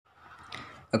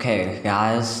Okay,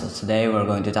 guys, so today we're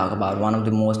going to talk about one of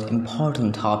the most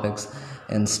important topics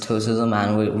in Stoicism,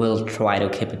 and we will try to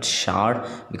keep it short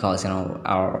because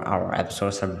our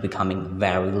episodes are becoming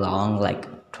very long,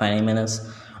 like 20 minutes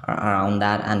around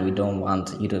that, and we don't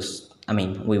want you to.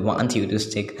 We want you to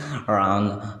stick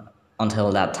around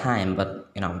until that time, but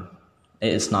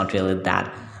it's not really that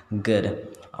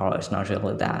good, or it's not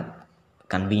really that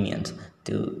convenient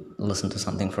to listen to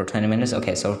something for 20 minutes.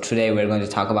 Okay, so today we're going to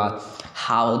talk about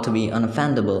how to be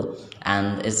unoffendable,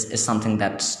 and it's something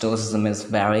that Stoicism is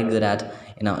very good at,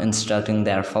 instructing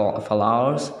their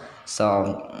followers.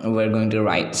 So we're going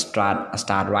to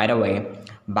start right away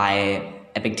by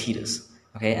Epictetus.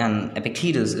 Okay, and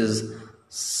Epictetus is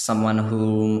someone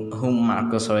whom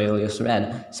Marcus Aurelius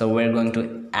read. So we're going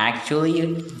to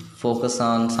actually focus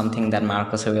on something that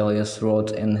Marcus Aurelius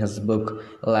wrote in his book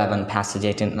 11 Passage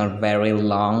 18, a very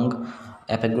long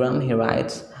epigram he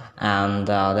writes, and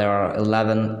there are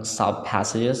 11 sub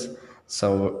passages.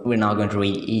 So we're not going to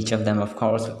read each of them, of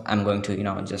course. I'm going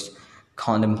to just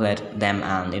contemplate them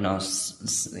and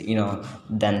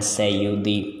then say you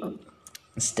the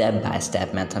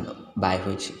step-by-step method by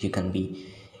which you can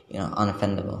be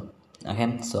unoffendable.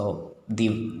 Okay, so the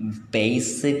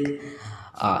basic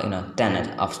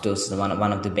tenet of Stoicism,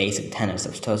 one of the basic tenets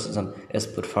of Stoicism is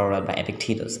put forward by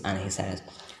Epictetus, and he says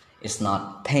it's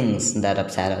not things that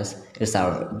upset us, it's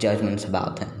our judgments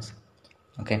about things.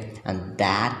 Okay, and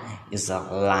that is a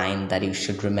line that you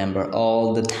should remember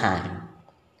all the time,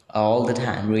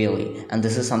 really. And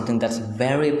this is something that's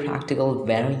very practical,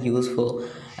 very useful.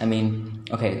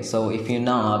 Okay, so if you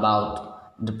know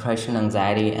about depression,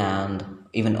 anxiety, and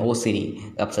even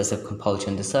OCD, obsessive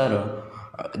compulsion disorder,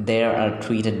 they are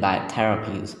treated by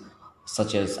therapies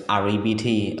such as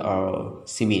REBT or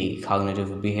CBT, cognitive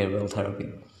behavioral therapy.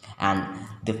 And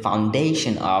the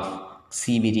foundation of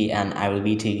CBT and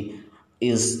REBT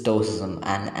is Stoicism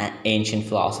and ancient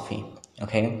philosophy.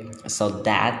 Okay, so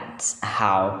that's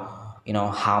how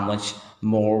much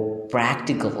more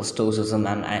practical Stoicism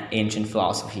and ancient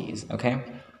philosophy is. Okay,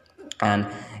 and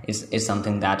it's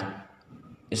something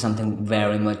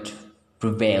very much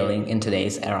prevailing in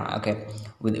today's era. Okay,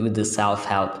 with the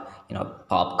self-help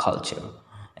pop culture.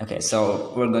 Okay,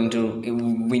 so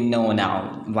we know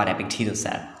now what Epictetus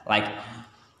said. Like,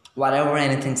 whatever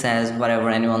anything says, whatever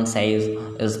anyone says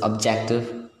is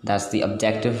objective. That's the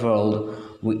objective world.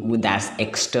 That's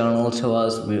external to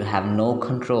us. We have no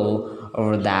control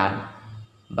over that.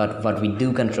 But what we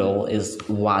do control is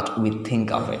what we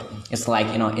think of it. It's like,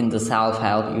 in the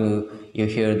self-help, you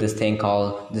hear this thing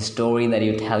called the story that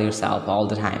you tell yourself all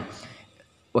the time.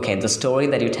 Okay, the story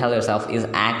that you tell yourself is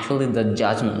actually the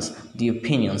judgments, the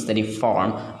opinions that you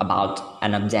form about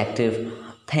an objective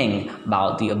thing,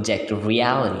 about the objective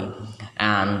reality.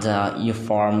 And you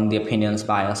form the opinions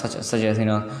by such as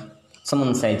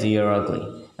someone says you're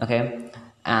ugly. Okay,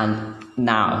 and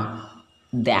now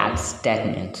that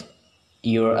statement,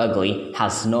 you're ugly,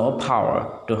 has no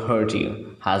power to hurt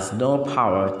you, has no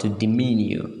power to demean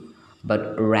you,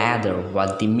 but rather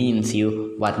what demeans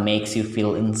you, what makes you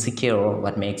feel insecure,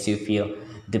 what makes you feel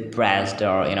depressed,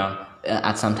 or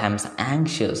at sometimes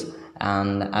anxious.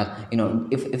 And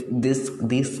if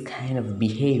this kind of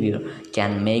behavior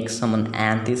can make someone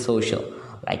antisocial,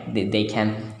 like they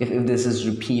can, if this is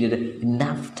repeated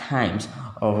enough times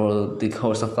over the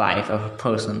course of life of a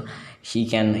person, he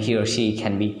or she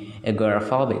can be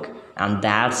agoraphobic, and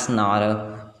that's not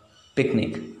a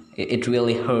picnic. It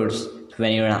really hurts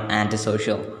when you're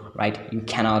antisocial, right? You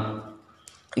cannot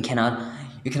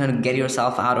get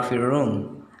yourself out of your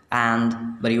room,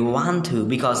 but you want to,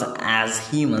 because as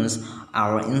humans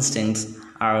our instincts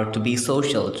are to be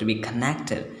social, to be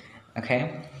connected.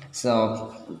 Okay,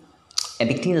 so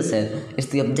Epictetus said it's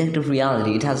the objective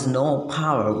reality. It has no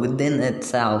power within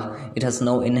itself. It has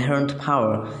no inherent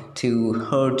power to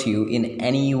hurt you in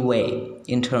any way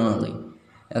internally.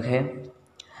 Okay?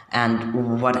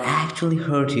 And what actually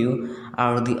hurt you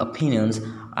are the opinions,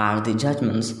 are the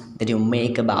judgments that you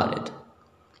make about it.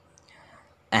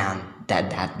 And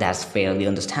that's fairly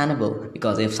understandable,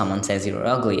 because if someone says you're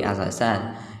ugly, as I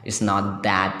said, it's not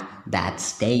that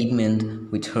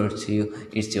statement which hurts you,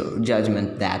 it's your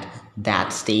judgment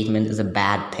that statement is a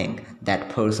bad thing, that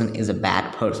person is a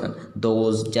bad person.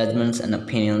 Those judgments and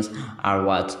opinions are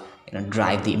what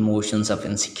drive the emotions of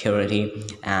insecurity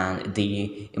and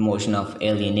the emotion of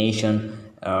alienation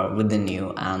within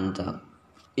you. And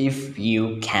if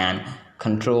you can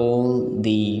control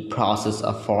the process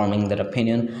of forming that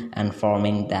opinion and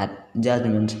forming that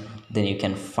judgment, then you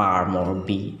can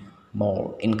be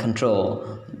more in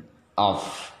control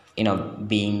of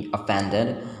being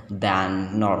offended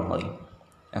than normally.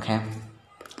 Okay,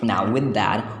 Now with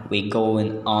that, we go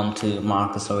on to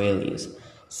Marcus Aurelius.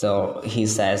 So he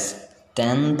says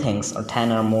 10 things, or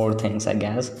 10 or more things, I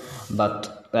guess,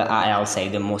 but I'll say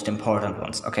the most important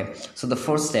ones. Okay, so the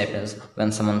first step is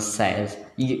when someone says,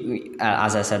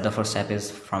 as I said, the first step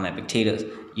is from Epictetus.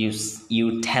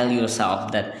 You tell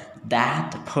yourself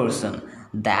that person,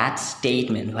 that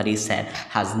statement, what he said,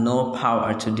 has no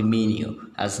power to demean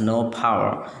you, has no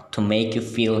power to make you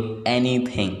feel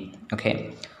anything.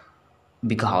 Okay,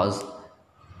 because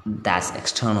that's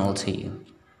external to you.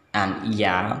 And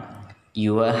yeah,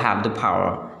 you will have the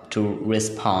power to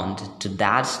respond to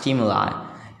that stimuli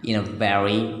in a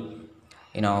very,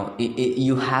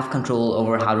 you have control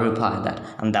over how to reply to that.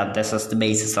 And that this is the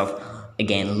basis of,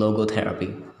 again,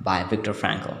 logotherapy by Viktor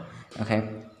Frankl. Okay,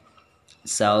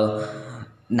 so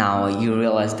now you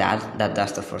realize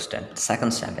that's the first step. The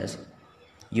second step is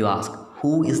you ask,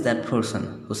 who is that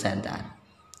person who said that?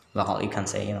 Well, you can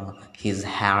say, he's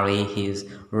Harry, he's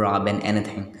Robin,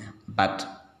 anything. But,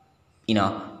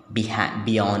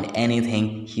 beyond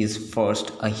anything, he's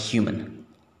first a human.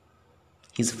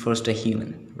 He's first a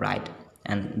human, right?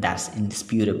 And that's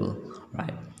indisputable,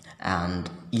 right? And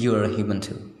you're a human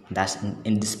too. That's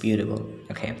indisputable,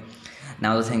 okay?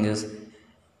 Now the thing is,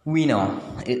 we know,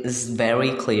 it is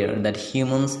very clear that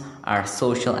humans are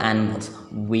social animals.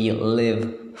 We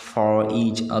live for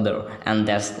each other, and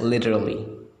that's literally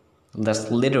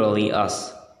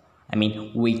us. I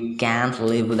mean, we can't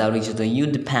live without each other. You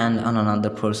depend on another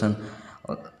person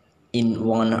in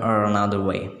one or another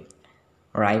way,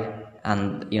 right?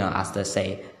 And as they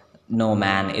say, no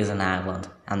man is an island,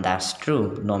 and that's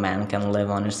true. No man can live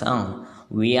on his own.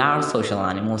 We are social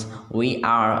animals. We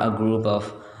are a group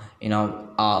of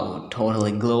a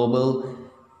totally global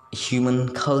human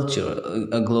culture,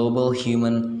 a global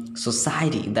human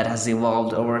society that has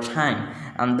evolved over time.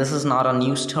 And this is not a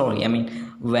new story. I mean,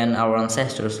 when our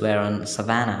ancestors were in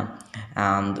savannah,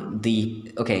 and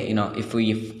if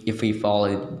we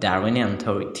follow Darwinian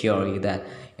theory that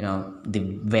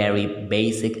the very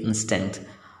basic instinct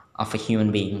of a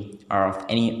human being or of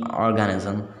any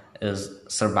organism is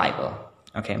survival.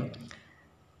 Okay,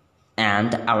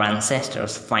 and our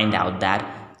ancestors find out that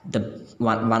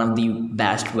one of the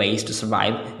best ways to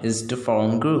survive is to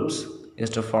form groups, is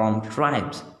to form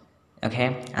tribes.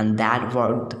 Okay, and that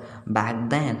worked back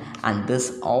then, and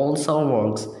this also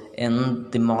works in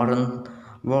the modern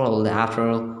world after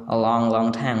a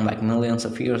long time, like millions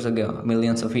of years ago,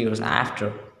 millions of years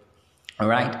after. All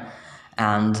right,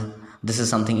 and this is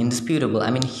something indisputable. I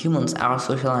mean, humans are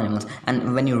social animals,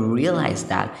 and when you realize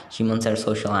that humans are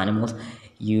social animals,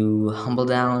 you humble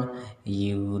down.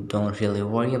 You don't really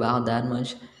worry about that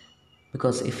much,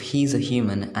 because if he's a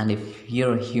human and if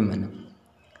you're a human,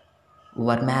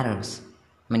 what matters?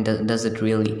 I mean, does it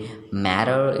really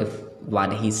matter if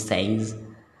what he says,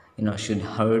 should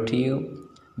hurt you?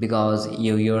 Because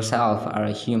you yourself are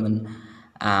a human,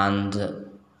 and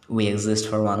we exist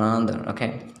for one another.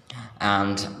 Okay,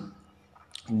 and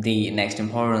the next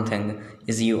important thing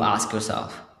is you ask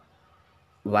yourself,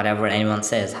 whatever anyone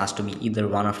says has to be either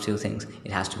one of two things.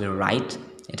 It has to be right,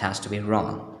 it has to be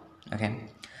wrong. Okay,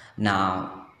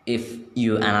 now if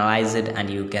you analyze it and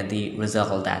you get the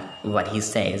result that what he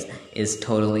says is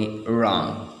totally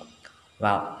wrong,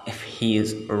 well, if he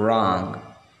is wrong,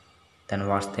 then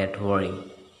what's there to worry?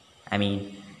 I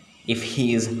mean, if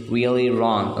he is really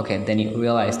wrong, okay, then you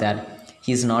realize that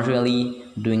he's not really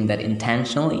doing that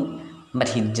intentionally, but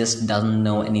he just doesn't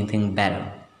know anything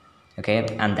better. Okay,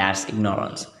 and that's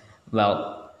ignorance.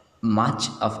 Well, much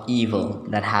of evil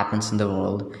that happens in the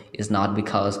world is not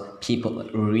because people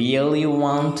really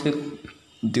want to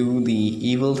do the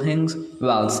evil things.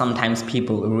 Well, sometimes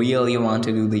people really want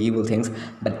to do the evil things,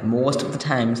 but most of the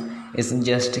times it's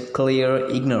just clear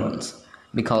ignorance,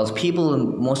 because people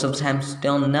most of the times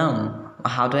don't know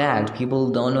how to act.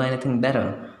 People don't know anything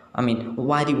better. I mean,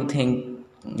 why do you think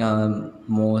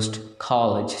most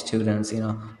college students,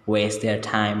 waste their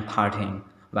time partying?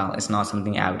 Well, it's not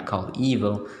something I would call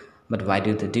evil, but why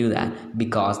do they do that?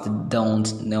 Because they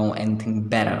don't know anything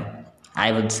better.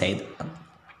 I would say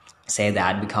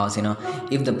that because,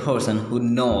 if the person who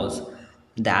knows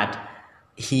that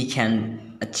he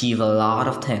can achieve a lot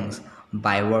of things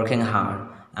by working hard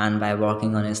and by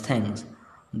working on his things,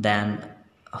 then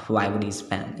why would he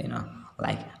spend,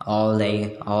 like all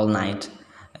day, all night,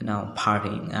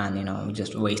 partying and,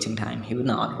 just wasting time? He would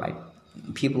not, right?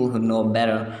 People who know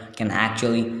better can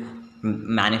actually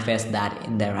manifest that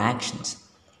in their actions.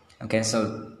 Okay,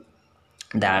 so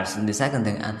that's the second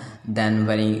thing. And then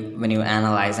when you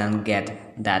analyze and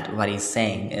get that what he's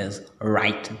saying is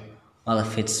right, well,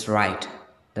 if it's right,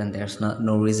 then there's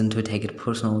no reason to take it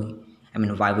personally. I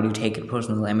mean, why would you take it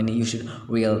personally? I mean, you should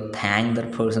really thank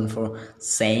that person for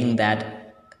saying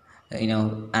that,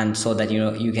 and so that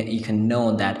you can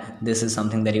know that this is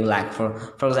something that you lack.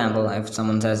 For example, if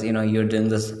someone says, you're doing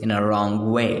this in a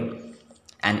wrong way,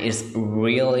 and it's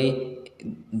really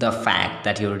the fact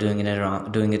that you're doing it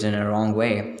in a wrong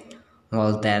way,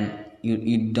 well, then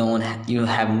you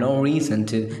have no reason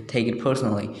to take it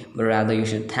personally, but rather you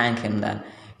should thank him that,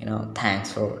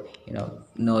 thanks for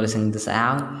noticing this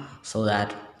out, so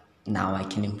that now I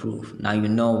can improve. Now you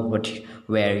know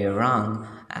where you're wrong,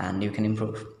 and you can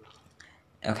improve.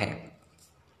 Okay,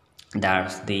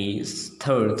 that's the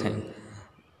third thing.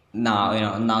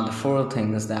 Now the fourth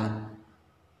thing is that,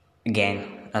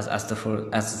 again, as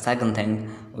the second thing,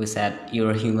 we said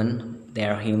you're human, they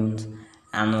are humans,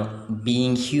 and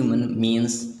being human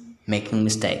means making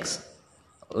mistakes.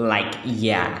 Like,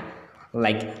 yeah,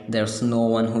 like there's no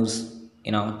one who's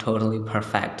totally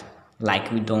perfect.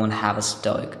 Like, we don't have a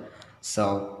Stoic,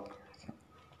 so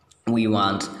we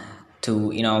want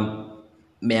to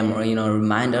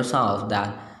remind ourselves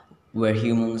that we're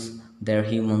humans, they're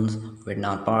humans, we're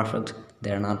not perfect,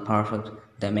 they're not perfect,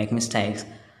 they make mistakes,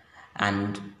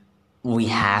 and we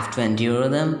have to endure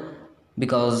them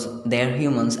because they're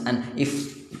humans. And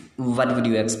what would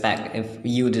you expect if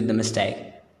you did the mistake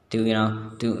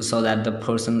so that the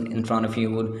person in front of you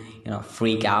would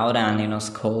freak out and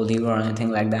scold you or anything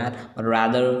like that? But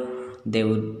rather they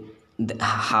would,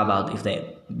 how about if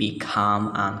they be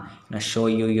calm and show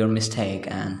you your mistake,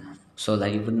 and so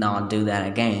that you would not do that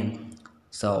again.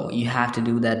 So you have to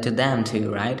do that to them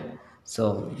too, right?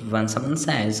 So when someone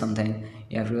says something,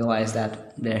 you have to realize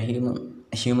that they're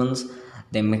humans,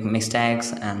 they make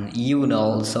mistakes, and you would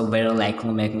also very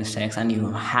likely make mistakes, and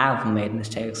you have made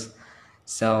mistakes.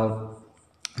 So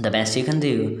the best you can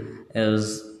do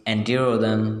is endure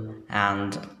them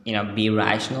and be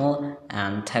rational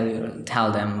and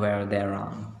tell them where they're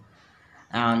wrong.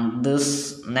 And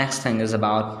this next thing is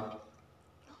about,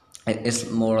 it's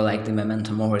more like the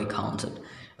memento mori concept.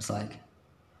 It's like,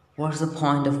 what's the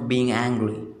point of being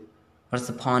angry? What's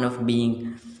the point of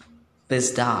being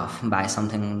pissed off by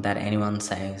something that anyone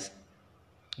says?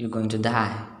 You're going to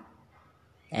die.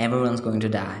 Everyone's going to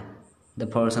die. The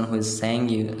person who is saying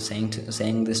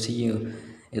this to you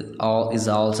is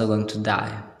also going to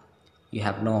die. You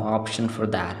have no option for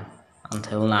that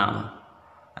until now,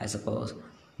 I suppose.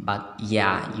 But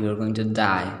yeah, you're going to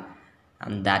die,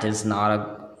 and that's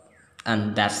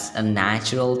a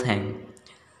natural thing.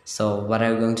 So what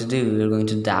are you going to do? You're going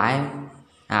to die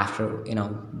after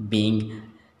being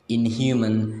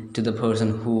inhuman to the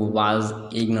person who was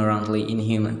ignorantly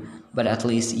inhuman. But at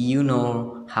least you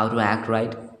know how to act,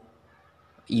 right?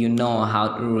 You know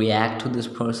how to react to this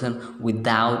person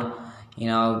without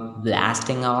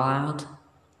blasting all out.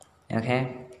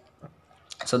 Okay,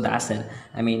 so that's it.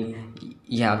 I mean,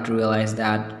 you have to realize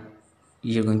that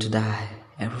you're going to die.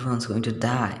 Everyone's going to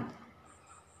die.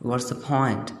 What's the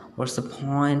point? What's the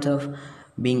point of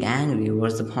being angry?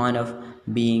 What's the point of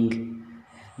being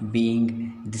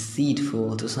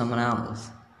deceitful to someone else?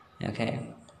 Okay,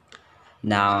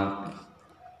 now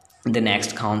the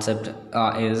next concept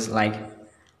is like,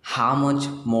 how much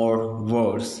more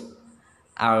worse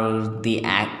are the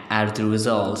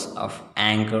results of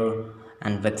anger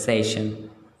and vexation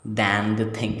than the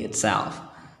thing itself.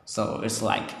 So it's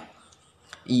like,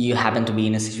 you happen to be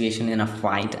in a situation, in a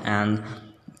fight, and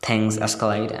things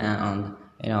escalate, and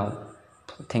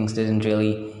things didn't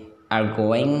really are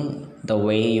going the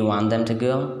way you want them to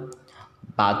go,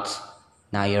 but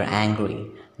now you're angry,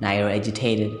 now you're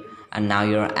agitated, and now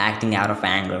you're acting out of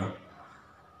anger.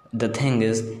 The thing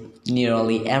is,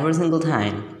 nearly every single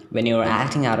time when you're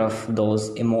acting out of those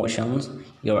emotions,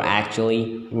 you're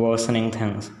actually worsening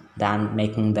things than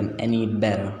making them any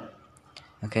better.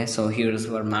 Okay, so here's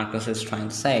what Marcus is trying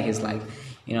to say. He's like,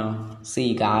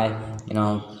 see, guy,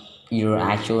 you're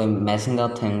actually messing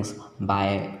up things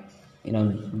by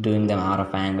doing them out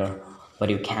of anger. What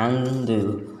you can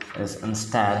do is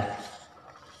instead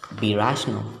be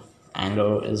rational.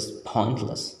 Anger is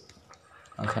pointless.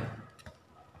 Okay,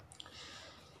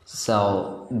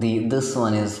 so this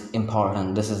one is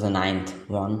important. This is the ninth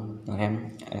one. Okay,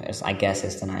 I guess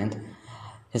it's the ninth.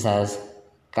 He says,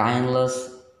 kindness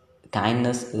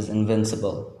is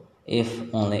invincible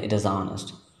if only it is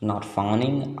honest, not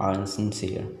fawning or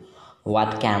insincere.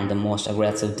 What can the most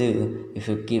aggressive do if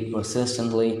you keep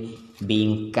persistently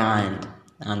being kind,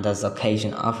 and as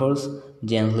occasion offers,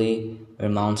 gently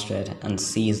remonstrate and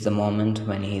seize the moment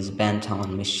when he is bent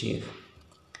on mischief,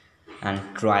 and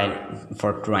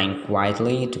trying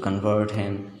quietly to convert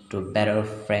him to a better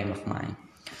frame of mind?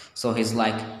 So he's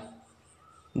like,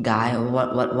 Guy,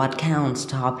 what can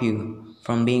stop you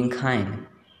from being kind?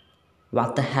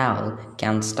 What the hell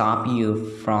can stop you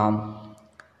from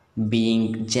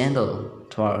being gentle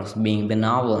towards being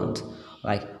benevolent?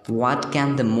 Like, what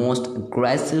can the most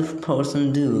aggressive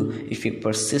person do if you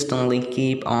persistently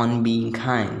keep on being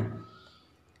kind?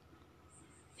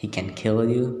 He can kill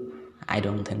you? I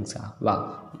don't think so.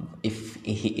 Well, if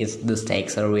the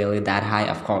stakes are really that high,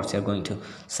 of course you're going to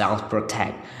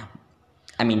self-protect.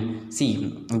 I mean,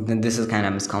 see, this is kind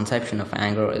of misconception of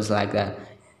anger is like that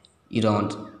you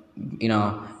don't,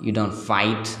 you don't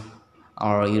fight,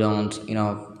 or you don't,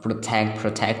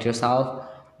 protect yourself.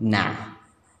 Nah.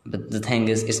 But the thing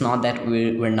is, it's not that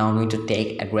we're not going to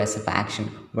take aggressive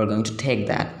action. We're going to take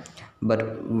that. But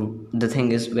the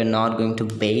thing is, we're not going to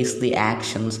base the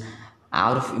actions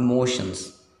out of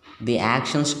emotions. The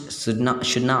actions should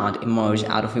not emerge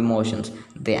out of emotions.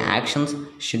 The actions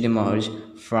should emerge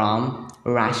from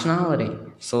rationality,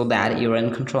 so that you're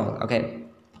in control. Okay,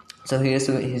 so here's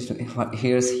what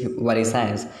he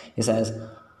says. He says,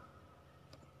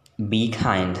 be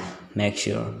kind, make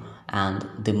sure, and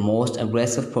the most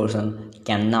aggressive person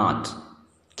cannot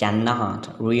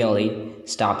really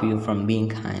stop you from being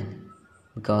kind,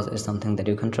 because it's something that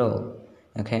you control.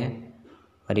 Okay,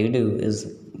 what you do is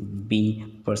be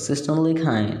persistently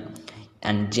kind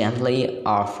and gently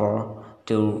offer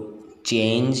to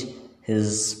change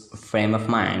his frame of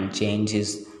mind, change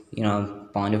his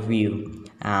point of view,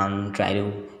 and try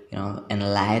to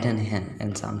enlighten him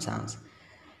in some sense.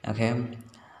 Okay,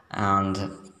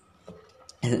 and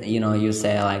you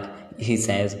say, like, he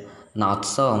says, not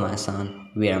so, my son,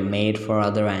 we are made for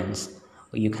other ends.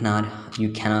 You cannot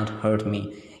hurt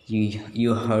me.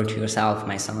 You hurt yourself,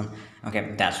 my son.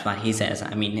 Okay, that's what he says.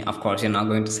 I mean, of course you're not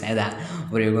going to say that.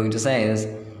 What you're going to say is,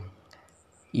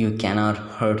 you cannot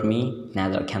hurt me,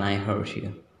 neither can I hurt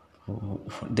you.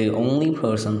 The only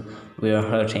person we are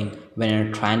hurting when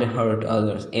we're trying to hurt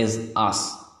others is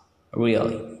us.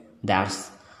 Really,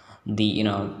 that's the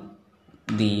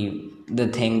the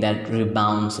thing that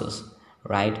rebounds us,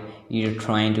 right? You're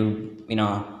trying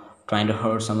to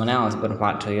hurt someone else, but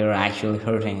what you're actually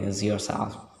hurting is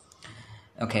yourself.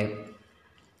 Okay,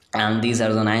 and these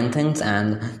are the 9 things.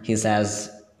 And he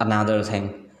says another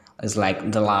thing is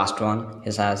like the last one.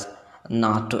 He says,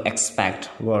 not to expect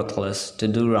worthless to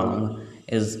do wrong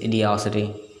is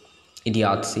idiocy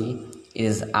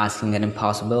is asking an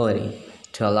impossibility.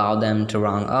 To allow them to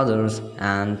wrong others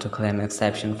and to claim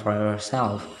exception for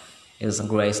yourself is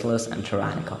graceless and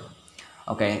tyrannical.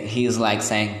 Okay, he's like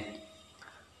saying,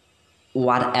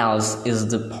 what else is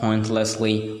the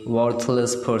pointlessly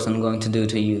worthless person going to do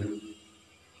to you?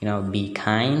 Be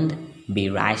kind, be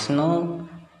rational,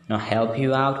 help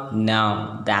you out?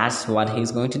 No, that's what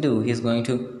he's going to do. He's going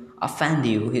to offend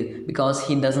you because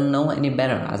he doesn't know any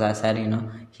better. As I said,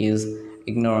 he's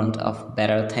ignorant of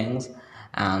better things,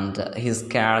 and his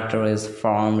character is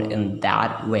formed in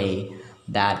that way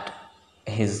that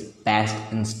his best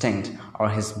instinct or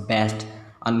his best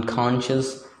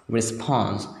unconscious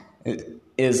response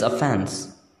is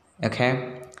offense.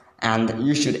 Okay, and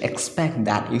you should expect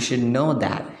that. You should know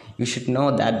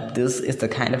that this is the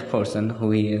kind of person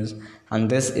who he is, and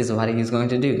this is what he's going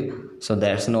to do. So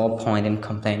there's no point in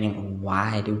complaining,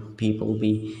 why do people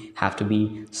have to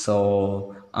be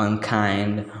so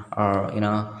unkind or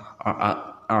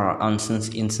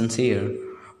insincere?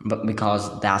 But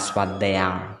because that's what they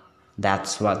are,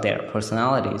 that's what their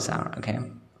personalities are. Okay,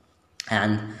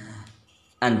 and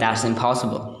that's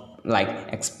impossible.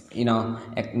 Like,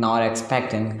 not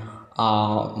expecting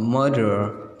a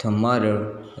murderer to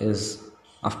murder is,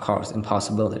 of course,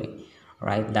 impossibility,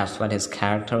 right? That's what his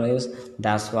character is.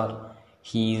 That's what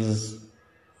his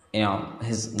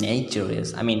nature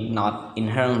is. I mean, not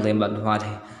inherently, but what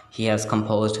he has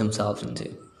composed himself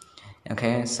into.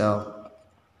 Okay, so,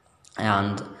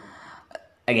 and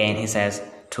again he says,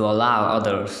 to allow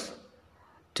others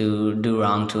to do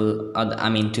wrong to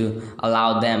to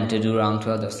allow them to do wrong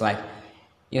to others. Like,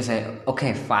 you say,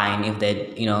 okay, fine, if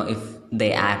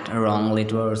they act wrongly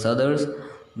towards others,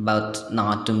 but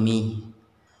not to me.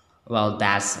 Well,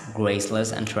 that's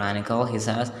graceless and tyrannical, he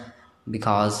says,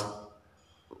 because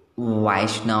why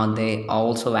should not they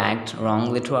also act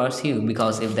wrongly towards you?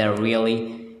 Because if they're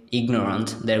really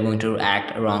ignorant, they're going to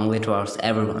act wrongly towards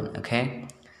everyone. Okay,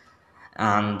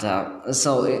 and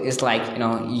so it's like,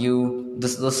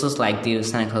 this is like the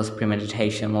Seneca's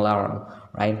premeditation law,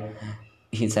 right?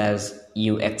 He says,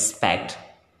 you expect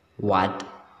what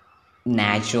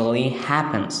naturally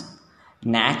happens.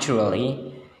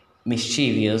 Naturally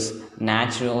mischievous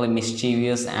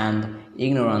and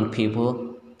ignorant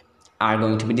people are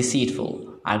going to be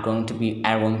deceitful, are going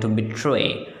to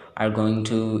betray, are going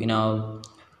to,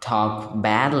 talk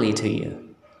badly to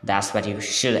you. That's what you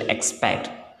should expect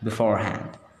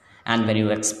beforehand. And when you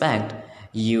expect,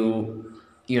 you're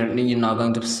not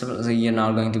going to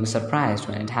be surprised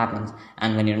when it happens.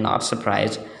 And when you're not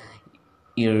surprised,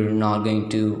 you're not going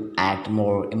to act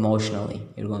more emotionally.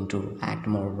 You're going to act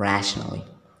more rationally.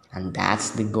 And that's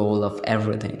the goal of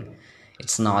everything.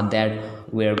 It's not that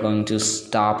we're going to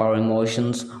stop our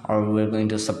emotions or we're going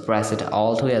to suppress it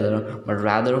altogether, but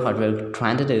rather what we're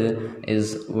trying to do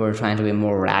is we're trying to be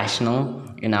more rational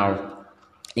in our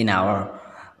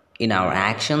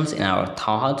actions, in our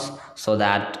thoughts, so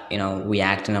that we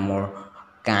act in a more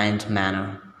kind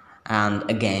manner. And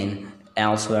again,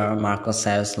 elsewhere Marcus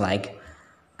says, like,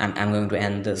 and I'm going to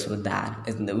end this with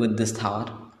this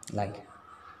thought, like,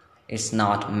 it's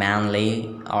not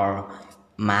manly or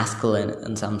masculine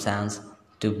in some sense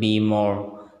to be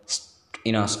more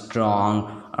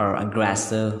strong or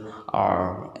aggressive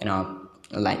or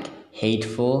like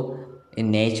hateful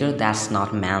in nature. That's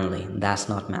not manly, that's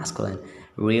not masculine.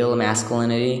 Real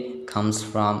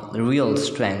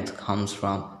strength comes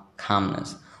from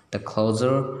calmness. The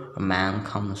closer a man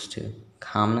comes to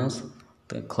calmness,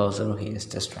 the closer he is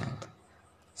to strength.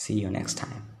 See you next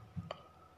time.